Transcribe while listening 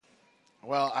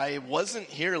Well, I wasn't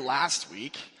here last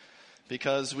week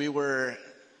because we were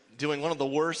doing one of the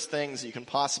worst things you can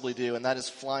possibly do, and that is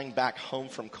flying back home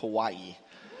from Kauai.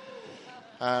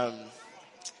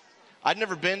 I'd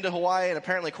never been to Hawaii, and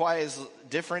apparently Kauai is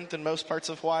different than most parts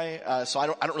of Hawaii, so I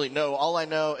don't really know. All I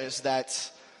know is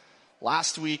that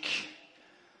last week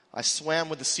I swam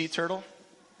with the sea turtle.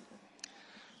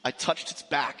 I touched its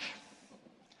back.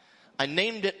 I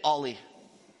named it Ollie,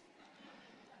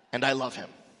 and I love him.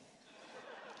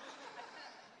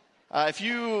 If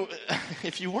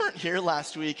you weren't here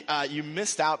last week, you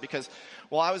missed out because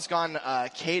while I was gone,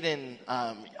 Caden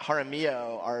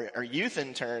Jaramillo, our youth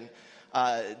intern,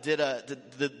 did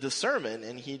the sermon,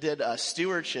 and he did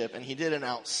stewardship, and he did an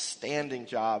outstanding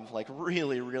job, like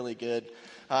really, really good.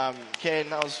 Caden,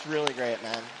 that was really great,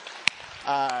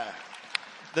 man.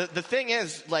 The thing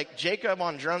is, like Jacob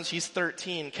on drums, he's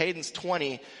 13, Caden's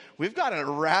 20. We've got a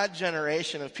rad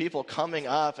generation of people coming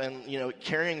up and,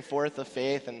 carrying forth the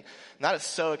faith, and that is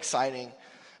so exciting.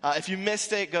 If you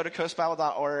missed it, go to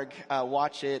coastbible.org,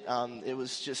 watch it. It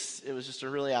was just a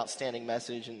really outstanding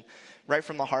message and right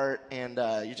from the heart, and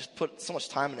you just put so much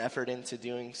time and effort into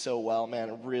doing so well,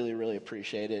 man. I really, really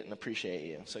appreciate it and appreciate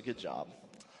you. So good job.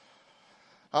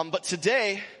 But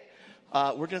today,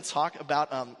 we're going to talk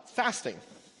about fasting,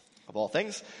 of all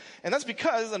things. And that's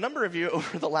because a number of you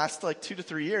over the last 2 to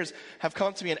 3 years have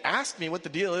come to me and asked me what the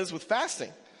deal is with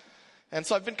fasting. And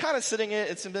so I've been kind of sitting it.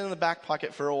 It's been in the back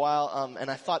pocket for a while.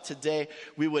 And I thought today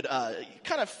we would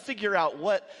kind of figure out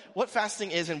what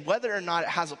fasting is and whether or not it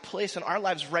has a place in our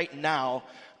lives right now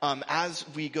as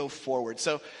we go forward.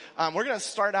 So we're going to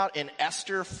start out in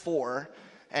Esther 4.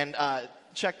 And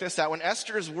check this out. When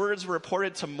Esther's words were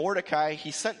reported to Mordecai,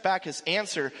 he sent back his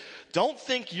answer. Don't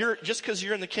think just because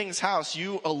you're in the king's house,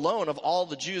 you alone of all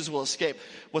the Jews will escape.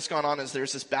 What's going on is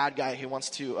there's this bad guy who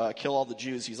wants to kill all the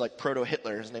Jews. He's like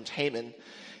proto-Hitler. His name's Haman.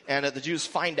 And the Jews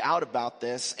find out about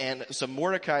this. And so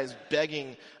Mordecai is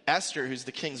begging Esther, who's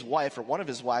the king's wife, or one of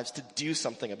his wives, to do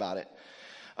something about it.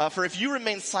 For if you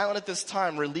remain silent at this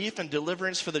time, relief and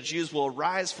deliverance for the Jews will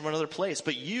arise from another place.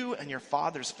 But you and your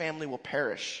father's family will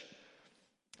perish.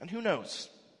 And who knows?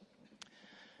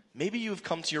 Maybe you have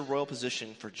come to your royal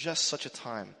position for just such a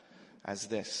time as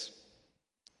this.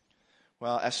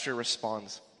 Well, Esther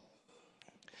responds.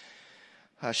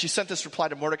 She sent this reply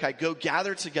to Mordecai, go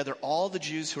gather together all the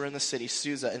Jews who are in the city,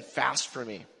 Susa, and fast for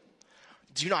me.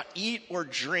 Do not eat or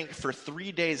drink for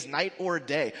 3 days, night or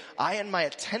day. I and my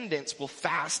attendants will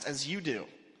fast as you do.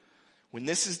 When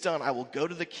this is done, I will go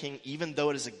to the king, even though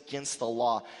it is against the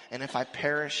law. And if I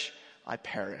perish, I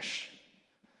perish.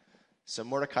 So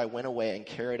Mordecai went away and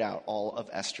carried out all of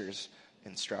Esther's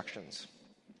instructions.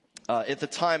 At the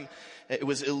time, it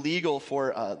was illegal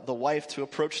for the wife to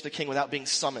approach the king without being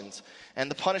summoned. And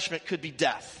the punishment could be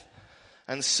death.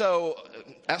 And so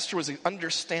Esther was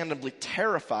understandably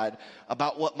terrified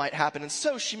about what might happen. And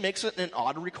so she makes an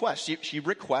odd request. She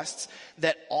requests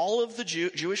that all of the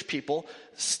Jewish people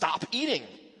stop eating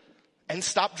and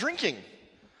stop drinking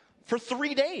for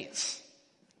 3 days.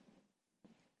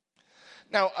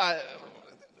 Now,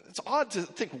 it's odd to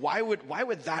think, why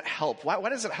would that help? Why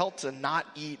does it help to not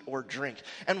eat or drink?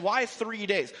 And why 3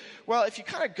 days? Well, if you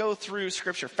kind of go through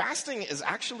Scripture, fasting is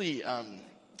actually,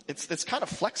 it's kind of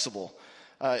flexible.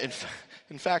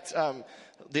 In fact,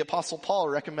 the Apostle Paul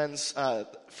recommends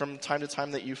from time to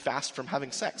time that you fast from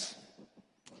having sex,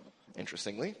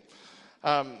 interestingly.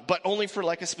 But only for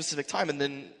like a specific time, and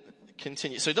then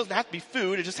continue. So it doesn't have to be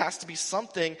food. It just has to be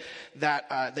something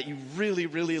that you really,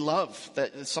 really love.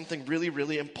 That is something really,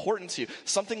 really important to you.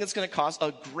 Something that's going to cause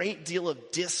a great deal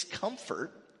of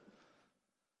discomfort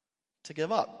to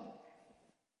give up.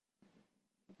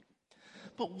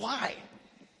 But why?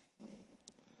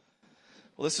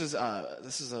 Well, this is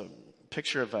a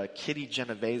picture of Kitty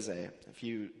Genovese. If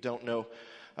you don't know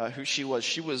who she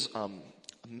was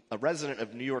a resident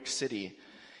of New York City.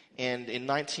 And in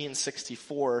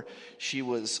 1964, she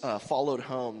was followed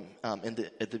home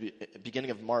at the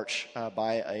beginning of March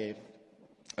by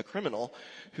a criminal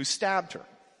who stabbed her.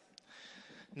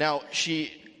 Now,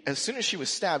 as soon as she was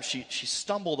stabbed, she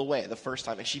stumbled away the first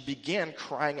time, and she began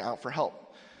crying out for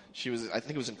help. I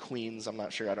think it was in Queens, I'm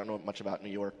not sure, I don't know much about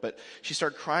New York, but she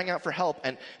started crying out for help,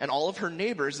 and all of her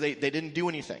neighbors, they didn't do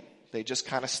anything. They just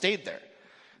kind of stayed there.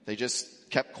 They just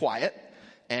kept quiet.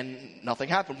 And nothing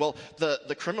happened. Well,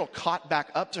 the criminal caught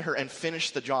back up to her and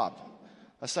finished the job.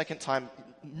 A second time,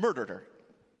 murdered her.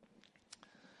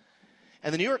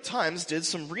 And the New York Times did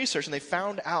some research, and they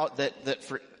found out that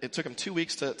it took them 2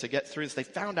 weeks to get through this. They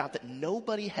found out that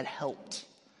nobody had helped.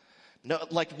 No,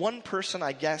 like one person,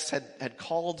 I guess, had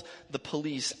called the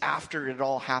police after it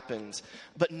all happened,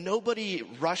 but nobody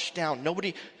rushed down,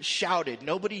 nobody shouted,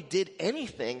 nobody did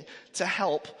anything to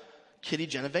help Kitty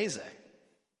Genovese.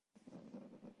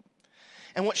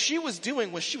 And what she was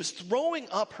doing was she was throwing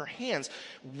up her hands,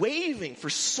 waving for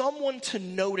someone to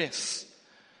notice.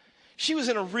 She was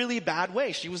in a really bad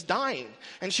way. She was dying.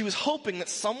 And she was hoping that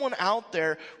someone out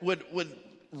there would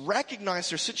recognize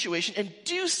her situation and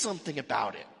do something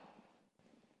about it.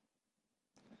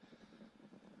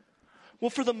 Well,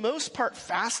 for the most part,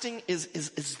 fasting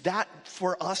is that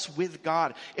for us with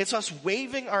God. It's us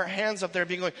waving our hands up there and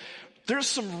being like, there's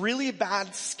some really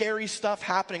bad, scary stuff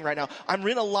happening right now. I'm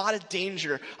in a lot of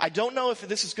danger. I don't know if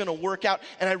this is going to work out,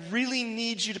 and I really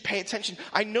need you to pay attention.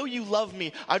 I know you love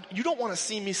me. You don't want to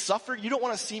see me suffer. You don't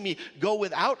want to see me go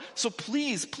without. So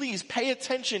please, please pay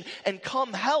attention and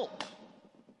come help.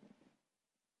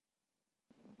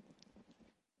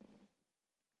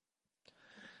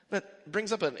 That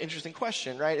brings up an interesting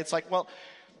question, right? It's like, well,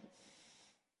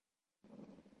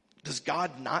 does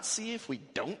God not see if we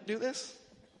don't do this?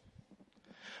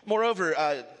 Moreover,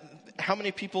 how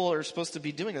many people are supposed to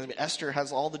be doing this? I mean, Esther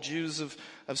has all the Jews of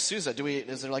Susa.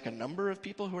 Is there like a number of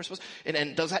people who are supposed to?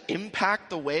 And does that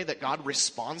impact the way that God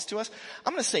responds to us?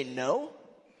 I'm going to say no.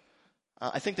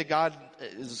 I think that God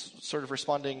is sort of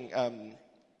responding,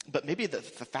 but maybe the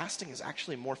fasting is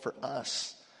actually more for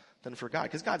us than for God,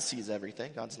 because God sees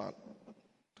everything. God's not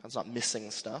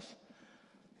missing stuff.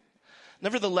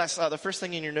 Nevertheless, the first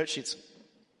thing in your note sheets,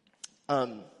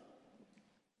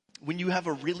 when you have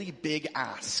a really big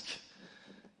ask,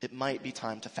 it might be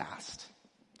time to fast.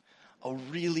 A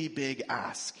really big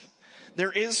ask.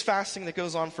 There is fasting that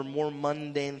goes on for more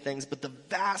mundane things, but the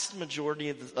vast majority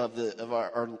of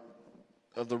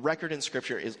the record in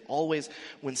Scripture is always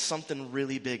when something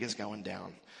really big is going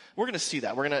down. We're going to see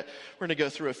that. We're going to go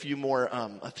through a few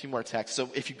more texts. So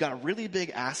if you've got a really big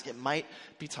ask, it might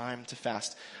be time to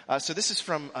fast. So this is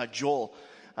from Joel.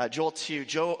 Joel 2.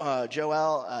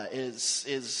 Joel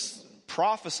is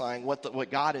prophesying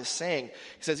what God is saying.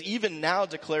 He says, "Even now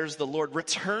declares the Lord,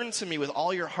 return to me with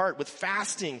all your heart, with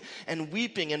fasting and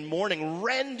weeping and mourning.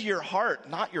 Rend your heart,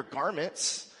 not your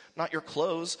garments, not your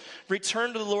clothes.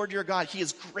 Return to the Lord your God. He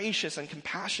is gracious and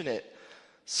compassionate,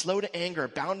 slow to anger,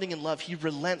 abounding in love. He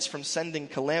relents from sending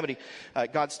calamity."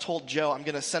 God's told Joe, I'm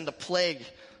going to send a plague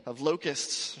of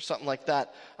locusts or something like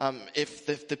that if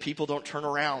the people don't turn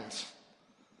around.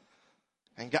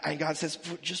 And God says,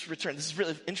 just return. This is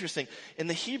really interesting. In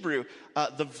the Hebrew,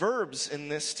 the verbs in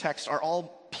this text are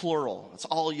all plural. It's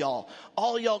all y'all.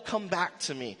 All y'all come back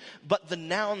to me. But the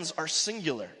nouns are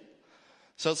singular.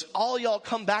 So it's all y'all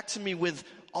come back to me with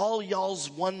all y'all's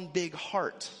one big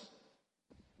heart.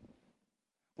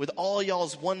 With all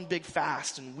y'all's one big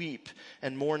fast and weep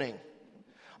and mourning.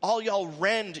 All y'all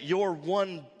rend your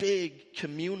one big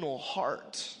communal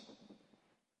heart.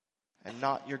 And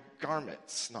not your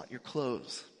garments, not your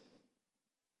clothes.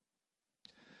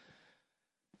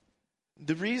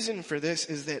 The reason for this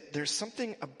is that there's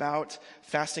something about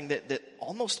fasting that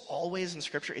almost always in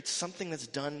Scripture, it's something that's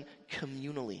done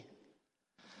communally.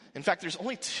 In fact, there's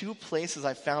only 2 places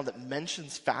I've found that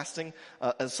mentions fasting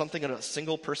as something that a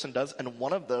single person does, and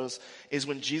one of those is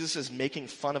when Jesus is making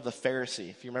fun of the Pharisee.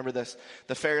 If you remember this,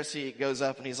 the Pharisee goes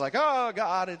up and he's like, "Oh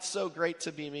God, it's so great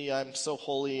to be me. I'm so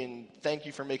holy, and thank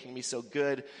you for making me so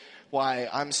good. Why,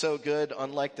 I'm so good,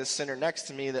 unlike this sinner next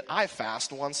to me, that I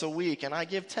fast once a week, and I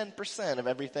give 10% of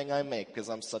everything I make because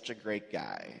I'm such a great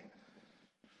guy."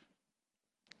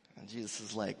 And Jesus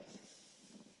is like,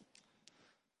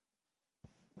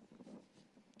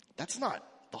 that's not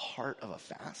the heart of a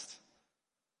fast.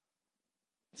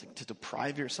 It's like to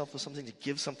deprive yourself of something, to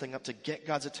give something up, to get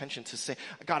God's attention, to say,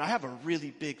 "God, I have a really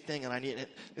big thing and I need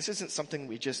it." This isn't something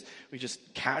we just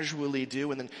casually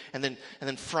do and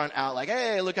then front out like,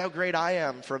 "Hey, look how great I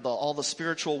am for all the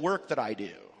spiritual work that I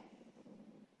do."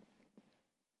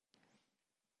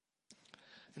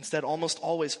 Instead, almost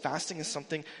always, fasting is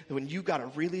something that when you got a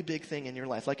really big thing in your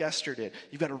life, like Esther did,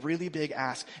 you've got a really big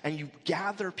ask, and you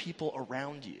gather people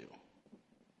around you.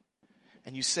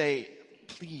 And you say,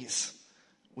 "Please,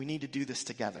 we need to do this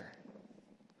together."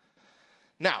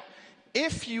 Now,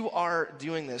 if you are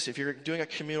doing this, if you're doing a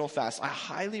communal fast, I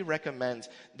highly recommend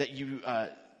that you,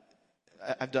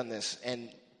 I've done this,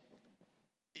 and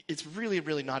it's really,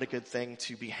 really not a good thing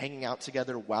to be hanging out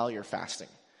together while you're fasting.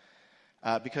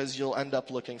 Because you'll end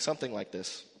up looking something like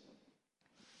this.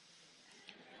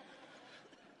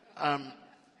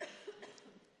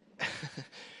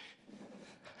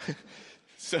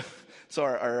 So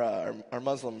our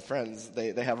Muslim friends,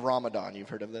 they have Ramadan. You've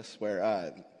heard of this,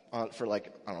 where for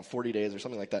like, I don't know, 40 days or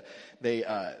something like that,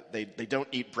 they don't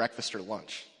eat breakfast or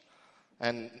lunch.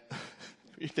 And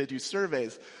they do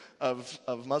surveys of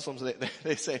Muslims.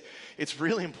 They say it's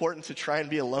really important to try and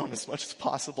be alone as much as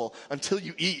possible until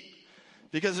you eat.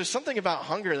 Because there's something about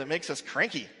hunger that makes us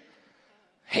cranky,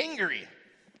 hangry.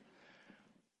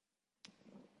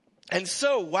 And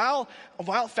so while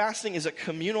fasting is a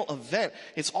communal event,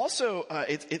 it's also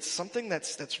it's something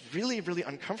that's really, really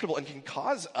uncomfortable and can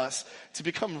cause us to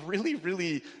become really,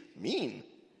 really mean.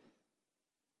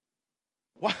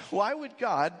 Why would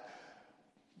God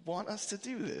want us to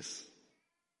do this?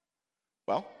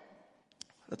 Well,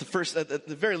 at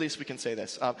the very least, we can say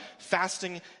this: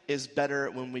 fasting is better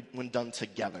when done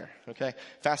together. Okay,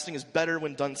 fasting is better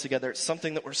when done together. It's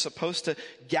something that we're supposed to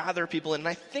gather people in, and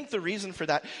I think the reason for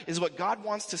that is what God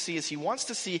wants to see is He wants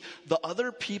to see the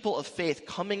other people of faith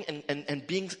coming and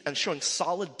being and showing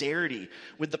solidarity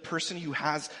with the person who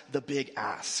has the big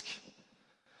ask.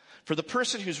 For the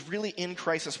person who's really in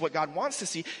crisis, what God wants to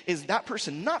see is that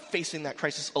person not facing that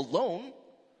crisis alone,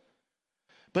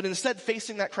 but instead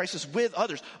facing that crisis with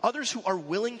others who are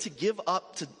willing to give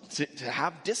up, to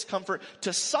have discomfort,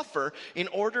 to suffer in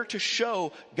order to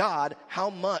show God how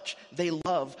much they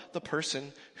love the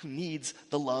person who needs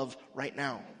the love right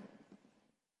now.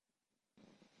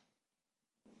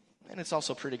 And it's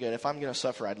also pretty good. If I'm going to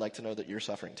suffer, I'd like to know that you're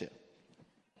suffering too.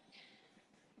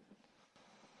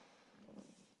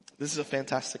 This is a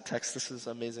fantastic text. This is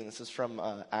amazing. This is from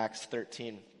Acts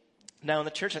 13. Now in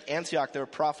the church at Antioch, there were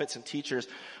prophets and teachers: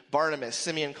 Barnabas,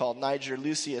 Simeon called Niger,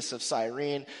 Lucius of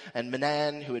Cyrene, and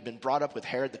Menan, who had been brought up with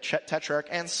Herod the Tetrarch,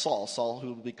 and Saul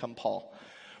who would become Paul.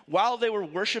 While they were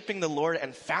worshiping the Lord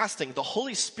and fasting, the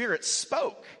Holy Spirit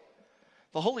spoke.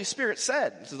 The Holy Spirit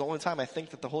said, this is the only time I think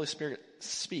that the Holy Spirit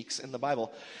speaks in the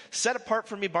Bible, "Set apart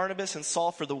for me Barnabas and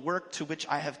Saul for the work to which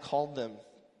I have called them."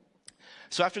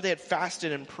 So after they had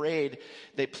fasted and prayed,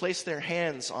 they placed their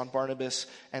hands on Barnabas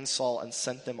and Saul and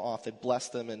sent them off. They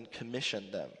blessed them and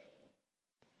commissioned them.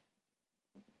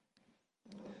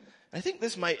 I think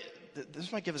this might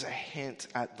give us a hint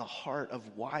at the heart of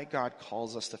why God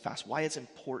calls us to fast, why it's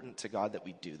important to God that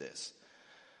we do this.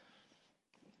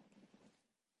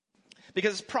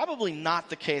 Because it's probably not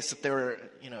the case that they were,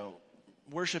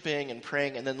 worshiping and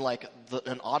praying, and then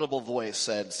an audible voice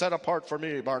said, "Set apart for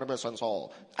me Barnabas and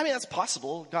Saul." I mean, that's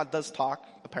possible. God does talk,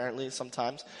 apparently,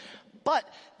 sometimes. But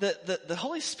the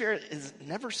Holy Spirit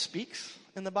never speaks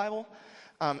in the Bible.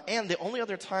 And the only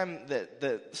other time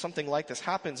that something like this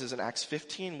happens is in Acts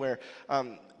 15, where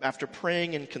after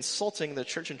praying and consulting, the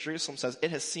church in Jerusalem says,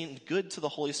 "It has seemed good to the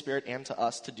Holy Spirit and to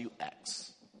us to do X."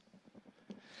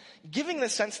 Giving the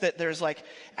sense that there's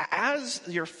as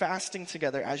you're fasting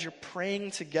together, as you're praying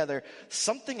together,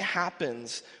 something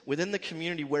happens within the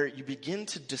community where you begin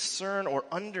to discern or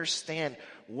understand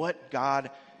what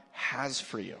God has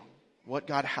for you, what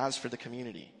God has for the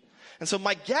community. And so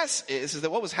my guess is that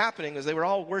what was happening is they were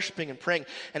all worshiping and praying,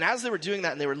 and as they were doing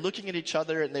that, and they were looking at each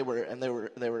other, and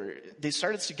they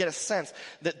started to get a sense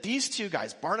that these two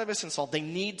guys, Barnabas and Saul, they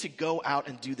need to go out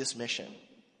and do this mission.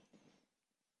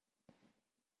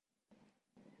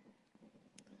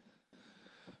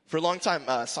 For a long time,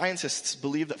 scientists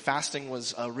believed that fasting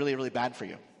was really, really bad for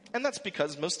you. And that's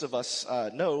because most of us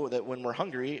know that when we're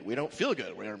hungry, we don't feel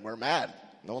good. We're mad.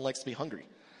 No one likes to be hungry.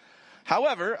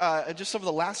 However, just over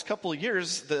the last couple of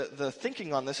years, the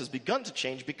thinking on this has begun to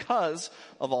change because,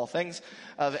 of all things,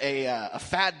 of a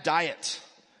fad diet,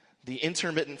 the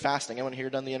intermittent fasting. Anyone here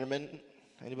done the intermittent?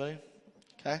 Anybody?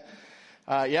 Okay.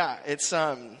 Yeah, it's...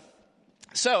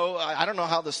 So, I don't know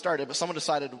how this started, but someone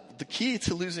decided the key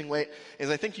to losing weight is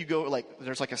I think you go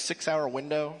there's a 6-hour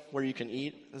window where you can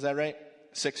eat. Is that right?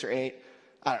 6 or 8?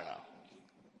 I don't know.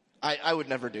 I would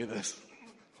never do this.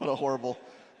 What a horrible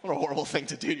thing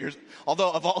to do.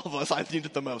 Although of all of us, I need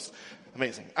it the most.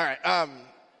 Amazing. All right.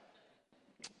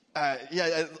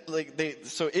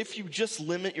 So if you just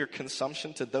limit your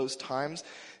consumption to those times,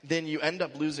 then you end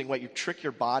up losing weight. You trick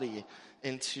your body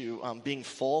into being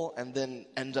full and then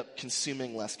end up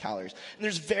consuming less calories. And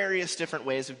there's various different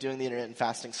ways of doing the intermittent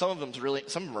fasting. Some of them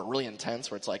are really intense,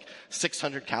 where it's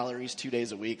 600 calories 2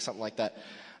 days a week, something like that.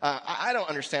 I don't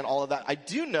understand all of that. I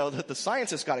do know that the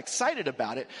scientists got excited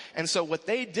about it, and so what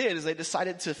they did is they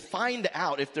decided to find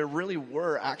out if there really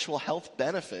were actual health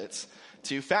benefits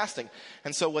to fasting.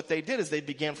 And so what they did is they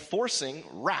began forcing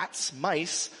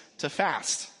mice, to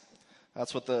fast.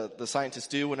 That's what the scientists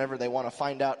do whenever they want to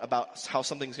find out about how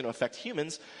something's going to affect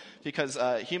humans, because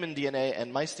human DNA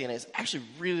and mice DNA is actually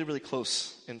really, really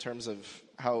close in terms of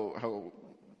how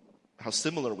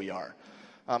similar we are.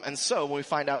 And so when we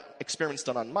find out experiments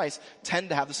done on mice tend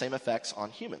to have the same effects on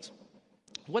humans.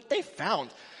 What they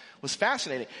found was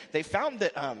fascinating. They found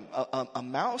that a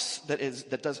mouse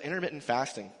that does intermittent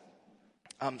fasting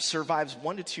survives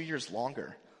 1 to 2 years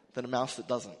longer than a mouse that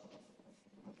doesn't.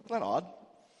 Isn't that odd?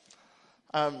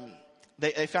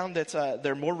 They found that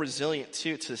they're more resilient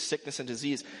too to sickness and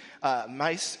disease.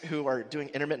 Mice who are doing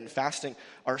intermittent fasting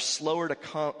are slower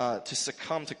to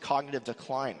succumb to cognitive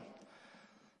decline.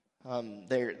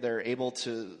 They're able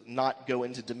to not go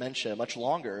into dementia much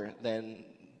longer than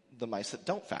the mice that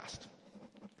don't fast.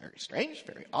 Very strange,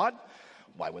 very odd.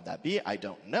 Why would that be? I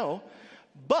don't know.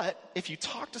 But if you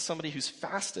talk to somebody who's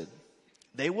fasted,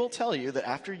 they will tell you that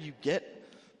after you get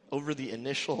over the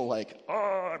initial I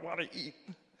want to eat,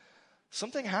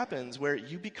 something happens where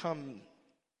you become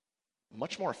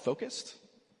much more focused.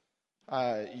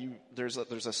 There's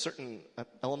a certain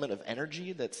element of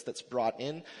energy that's brought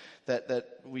in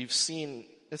that we've seen.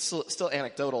 It's still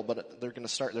anecdotal, but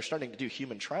they're starting to do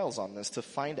human trials on this to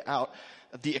find out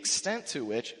the extent to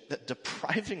which that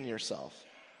depriving yourself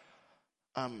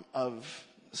of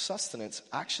sustenance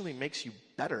actually makes you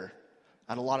better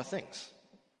at a lot of things.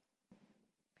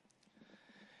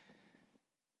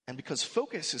 And because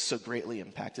focus is so greatly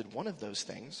impacted, one of those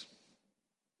things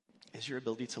is your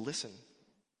ability to listen,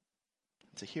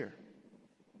 to hear.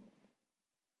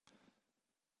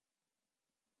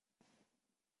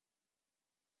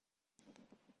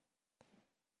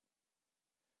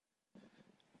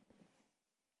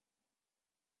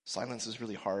 Silence is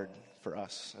really hard for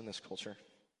us in this culture.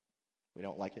 We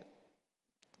don't like it.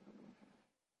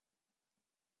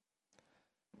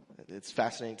 It's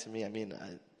fascinating to me. I mean,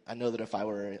 I know that if I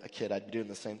were a kid, I'd be doing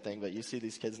the same thing. But you see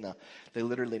these kids now; they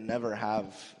literally never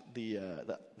have the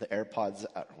AirPods.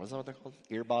 What's that what they're called?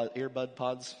 Earbud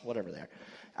pods, whatever they are,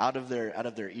 out of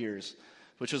their ears.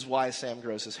 Which is why Sam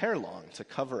grows his hair long, to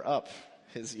cover up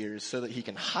his ears so that he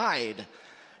can hide.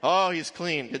 Oh, he's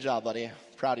clean. Good job, buddy.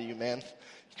 Proud of you, man.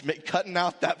 Cutting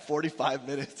out that 45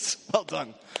 minutes. Well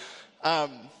done.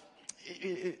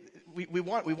 We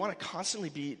want to constantly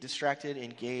be distracted,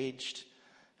 engaged,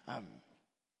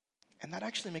 and that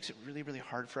actually makes it really, really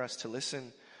hard for us to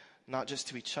listen, not just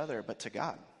to each other, but to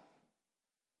God.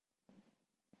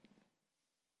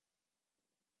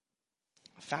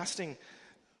 Fasting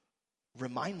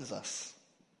reminds us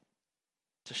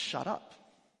to shut up.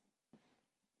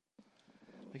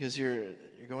 Because you're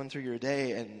going through your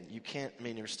day and you can't,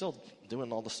 you're still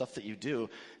doing all the stuff that you do,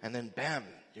 and then bam,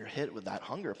 you're hit with that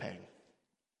hunger pang.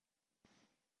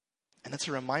 And that's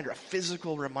a reminder, a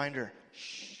physical reminder.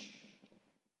 Shh.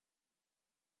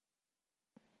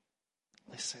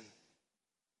 Listen.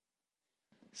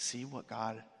 See what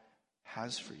God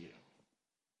has for you.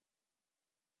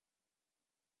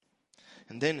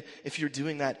 And then if you're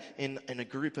doing that in a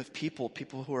group of people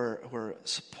who are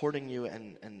supporting you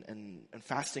and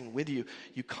fasting with you,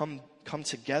 you come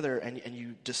together and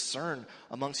you discern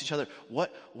amongst each other,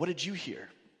 what did you hear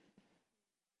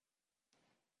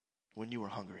when you were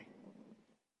hungry?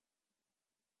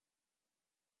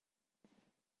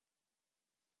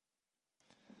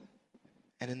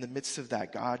 And in the midst of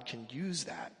that, God can use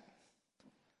that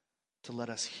to let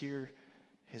us hear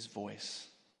his voice,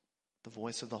 the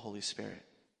voice of the Holy Spirit,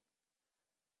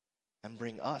 and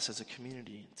bring us as a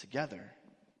community together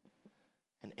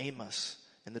and aim us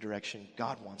in the direction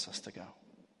God wants us to go.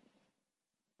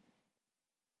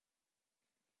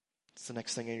 It's the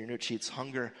next thing in your note sheets.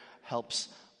 Hunger helps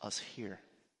us hear.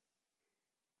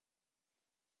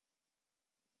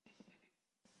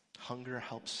 Hunger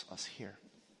helps us hear.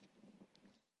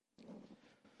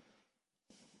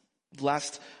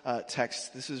 Last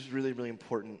text, this is really, really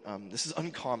important. This is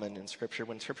uncommon in Scripture.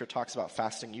 When Scripture talks about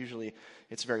fasting, usually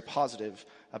it's very positive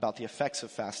about the effects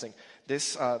of fasting.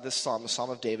 This psalm, the Psalm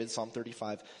of David, Psalm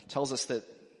 35, tells us that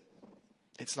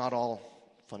it's not all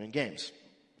fun and games.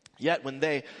 Yet when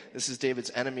this is David's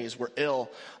enemies, were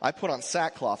ill, I put on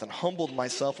sackcloth and humbled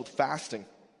myself with fasting.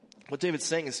 What David's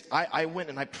saying is, I went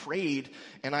and I prayed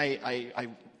and I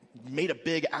made a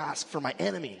big ask for my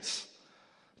enemies,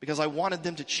 because I wanted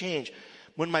them to change.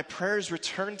 When my prayers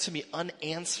returned to me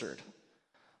unanswered,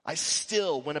 I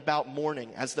still went about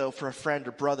mourning as though for a friend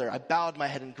or brother. I bowed my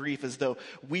head in grief as though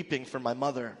weeping for my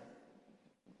mother.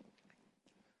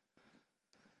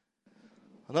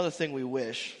 Another thing we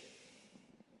wish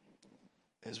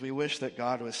is we wish that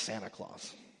God was Santa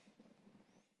Claus.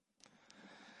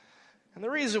 And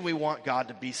the reason we want God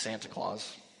to be Santa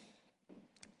Claus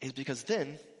is because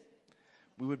then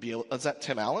we would be able... Is that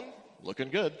Tim Allen?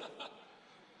 Looking good.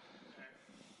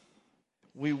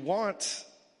 We want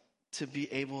to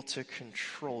be able to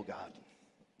control God.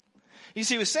 You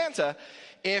see, with Santa,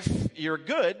 if you're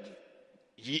good,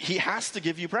 he has to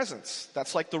give you presents.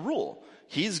 That's like the rule.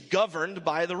 He's governed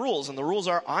by the rules, and the rules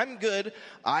are, I'm good,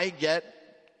 I get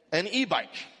an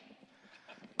e-bike.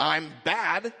 I'm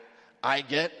bad, I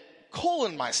get coal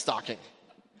in my stocking.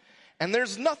 And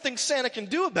there's nothing Santa can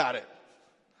do about it.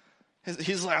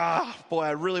 He's like, boy,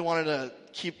 I really wanted to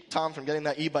keep Tom from getting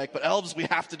that e-bike, but elves, we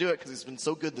have to do it because he's been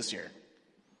so good this year.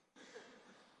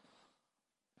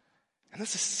 And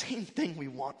that's the same thing we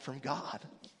want from God.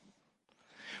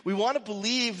 We want to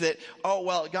believe that, oh,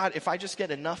 well, God, if I just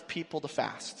get enough people to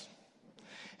fast,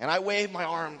 and I wave my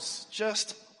arms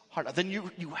just hard enough, then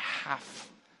you have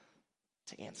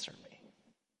to answer me.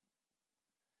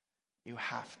 You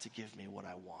have to give me what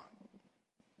I want.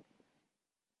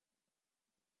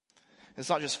 It's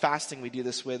not just fasting we do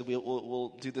this with.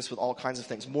 We'll do this with all kinds of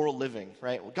things. Moral living,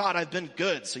 right? Well, God, I've been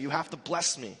good, so you have to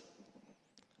bless me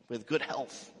with good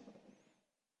health.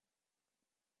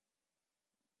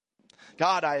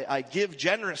 God, I give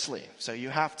generously, so you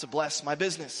have to bless my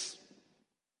business.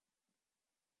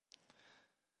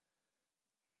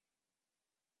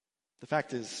 The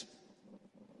fact is,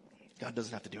 God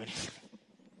doesn't have to do anything.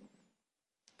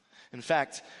 In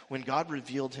fact, when God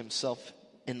revealed himself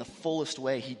in the fullest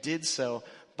way, he did so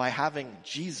by having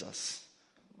Jesus,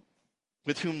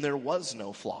 with whom there was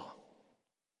no flaw,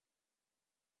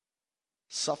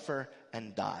 suffer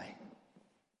and die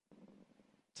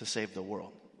to save the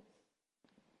world.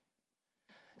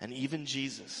 And even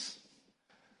Jesus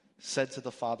said to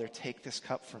the Father, take this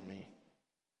cup from me.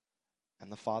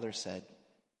 And the Father said,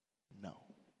 no.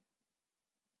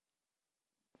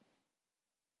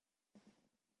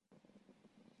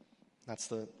 That's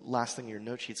the last thing in your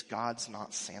note sheets. God's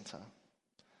not Santa.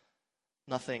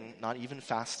 Nothing, not even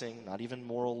fasting, not even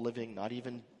moral living, not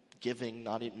even giving,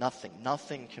 nothing.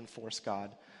 Nothing can force God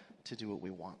to do what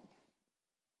we want.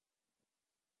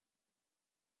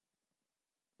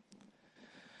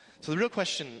 So the real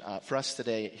question for us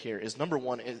today here is, number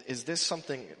one, is this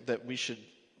something that we should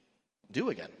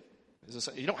do again?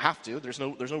 You don't have to. There's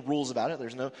no rules about it.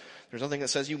 There's nothing that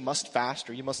says you must fast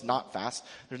or you must not fast.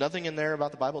 There's nothing in there about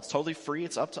the Bible. It's totally free.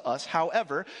 It's up to us.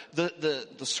 However, the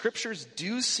scriptures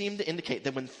do seem to indicate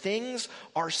that when things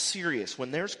are serious,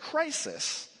 when there's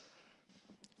crisis,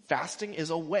 fasting is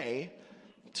a way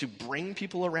to bring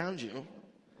people around you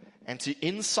and to,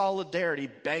 in solidarity,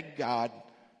 beg God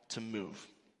to move.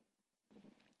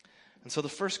 And so the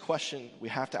first question we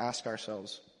have to ask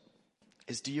ourselves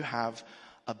is, do you have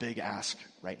a big ask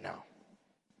right now?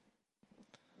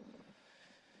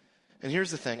 And here's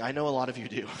the thing. I know a lot of you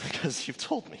do because you've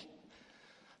told me.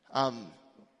 But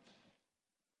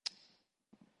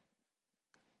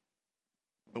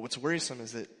what's worrisome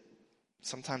is that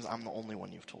sometimes I'm the only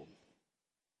one you've told.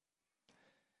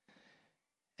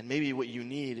 And maybe what you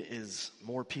need is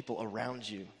more people around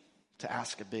you to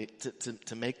ask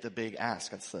to make the big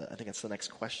ask. I think that's the next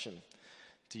question.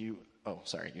 Have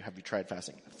you tried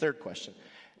fasting? Third question.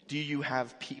 Do you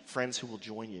have friends who will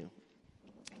join you?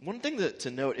 One thing to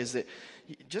note is that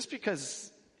just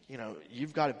because,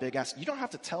 you've got a big ask, you don't have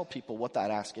to tell people what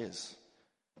that ask is.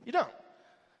 You don't.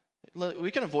 We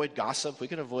can avoid gossip. We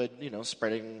can avoid,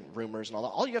 spreading rumors and all that.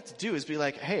 All you have to do is be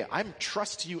like, hey, I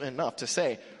trust you enough to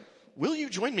say, will you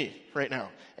join me right now?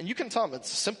 And you can tell them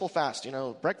it's a simple fast,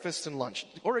 breakfast and lunch.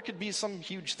 Or it could be some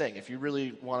huge thing if you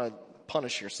really want to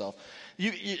punish yourself.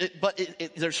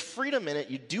 There's freedom in it.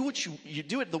 You do you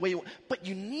do it the way you want, but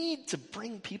you need to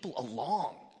bring people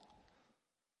along.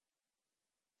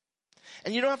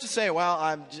 And you don't have to say,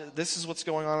 well, this is what's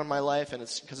going on in my life and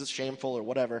it's because it's shameful or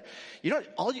whatever.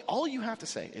 All you have to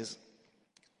say is,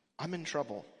 I'm in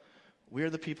trouble.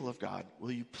 We're the people of God.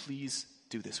 Will you please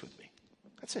do this with me?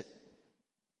 That's it.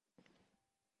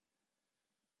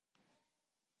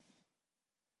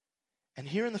 And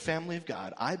here in the family of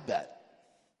God, I bet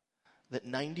that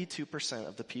 92%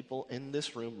 of the people in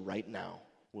this room right now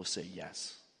will say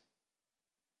yes.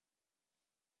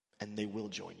 And they will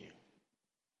join you.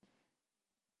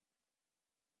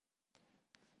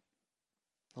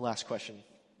 The last question.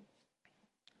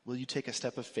 Will you take a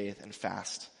step of faith and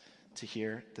fast to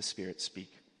hear the Spirit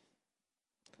speak?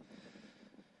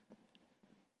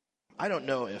 I don't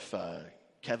know if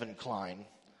Kevin Kline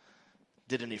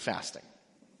did any fasting.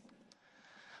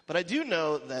 But I do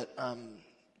know that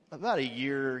about a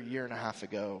year and a half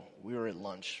ago, we were at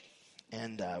lunch,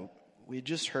 and we had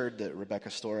just heard that Rebecca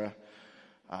Stora,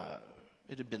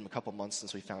 it had been a couple months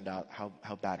since we found out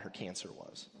how bad her cancer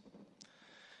was.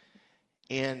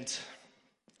 And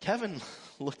Kevin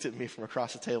looked at me from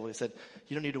across the table and he said,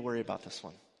 you don't need to worry about this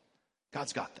one.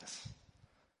 God's got this.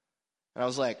 And I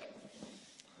was like,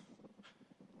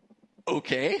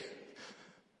 okay.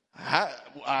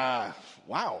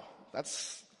 Wow.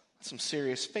 That's some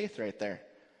serious faith right there.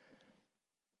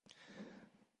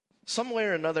 Some way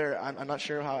or another, I'm not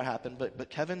sure how it happened, but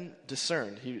Kevin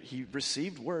discerned. He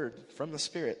received word from the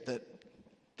Spirit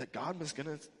that God was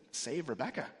going to save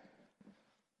Rebecca.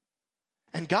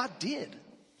 And God did.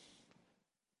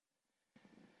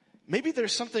 Maybe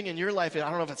there's something in your life, and I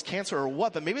don't know if it's cancer or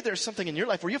what, but maybe there's something in your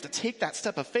life where you have to take that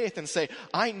step of faith and say,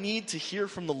 I need to hear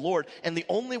from the Lord. And the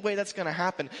only way that's going to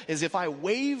happen is if I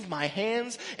wave my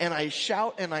hands and I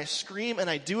shout and I scream and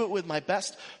I do it with my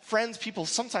best friends, people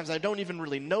sometimes I don't even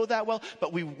really know that well,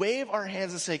 but we wave our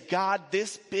hands and say, God,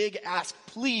 this big ask,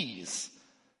 please.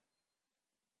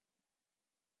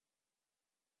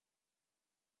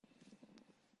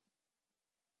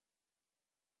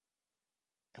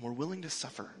 And we're willing to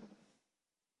suffer.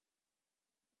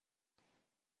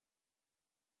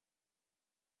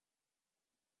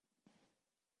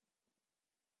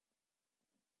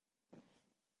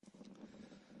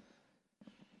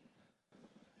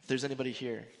 If there's anybody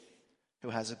here who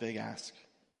has a big ask,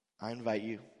 I invite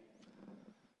you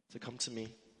to come to me,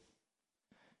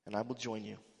 and I will join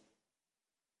you.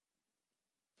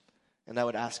 And I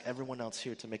would ask everyone else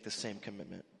here to make the same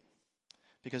commitment,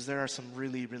 because there are some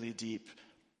really, really deep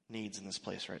needs in this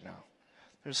place right now.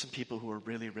 There's some people who are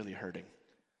really, really hurting.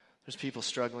 There's people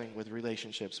struggling with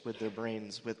relationships, with their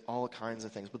brains, with all kinds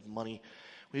of things, with money.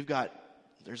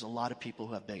 There's a lot of people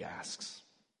who have big asks.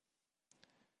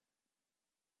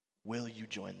 Will you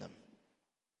join them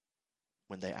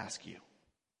when they ask you?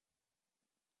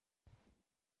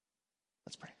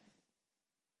 Let's pray.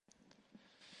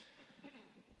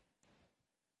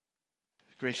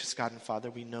 Gracious God and Father,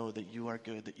 we know that you are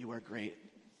good, that you are great.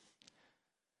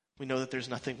 We know that there's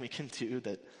nothing we can do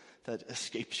that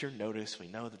escapes your notice. We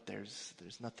know that there's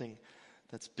nothing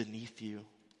that's beneath you.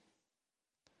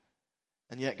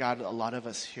 And yet, God, a lot of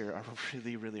us here are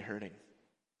really, really hurting.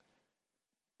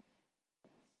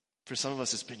 For some of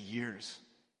us, it's been years.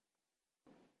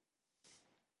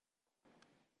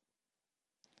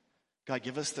 God,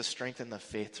 give us the strength and the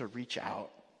faith to reach out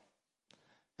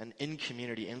and in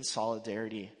community, in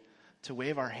solidarity, to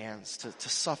wave our hands, to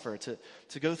suffer,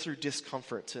 to go through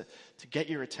discomfort, to get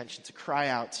your attention, to cry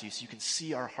out to you so you can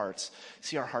see our hearts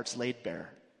laid bare.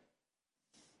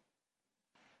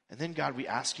 And then, God, we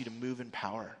ask you to move in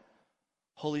power.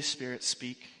 Holy Spirit,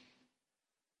 speak.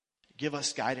 Give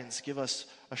us guidance, give us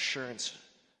assurance.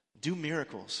 Do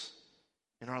miracles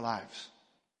in our lives.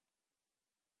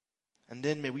 And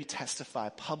then may we testify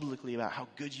publicly about how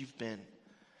good you've been,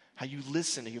 how you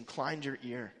listened, you inclined your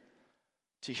ear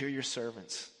to hear your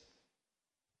servants.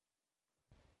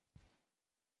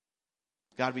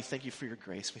 God, we thank you for your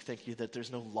grace. We thank you that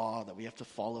there's no law that we have to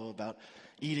follow about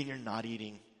eating or not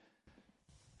eating,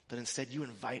 but instead you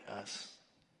invite us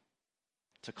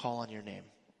to call on your name.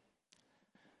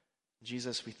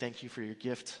 Jesus, we thank you for your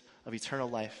gift of eternal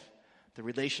life, the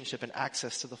relationship and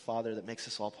access to the Father that makes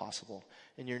this all possible.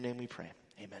 In your name we pray.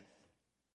 Amen.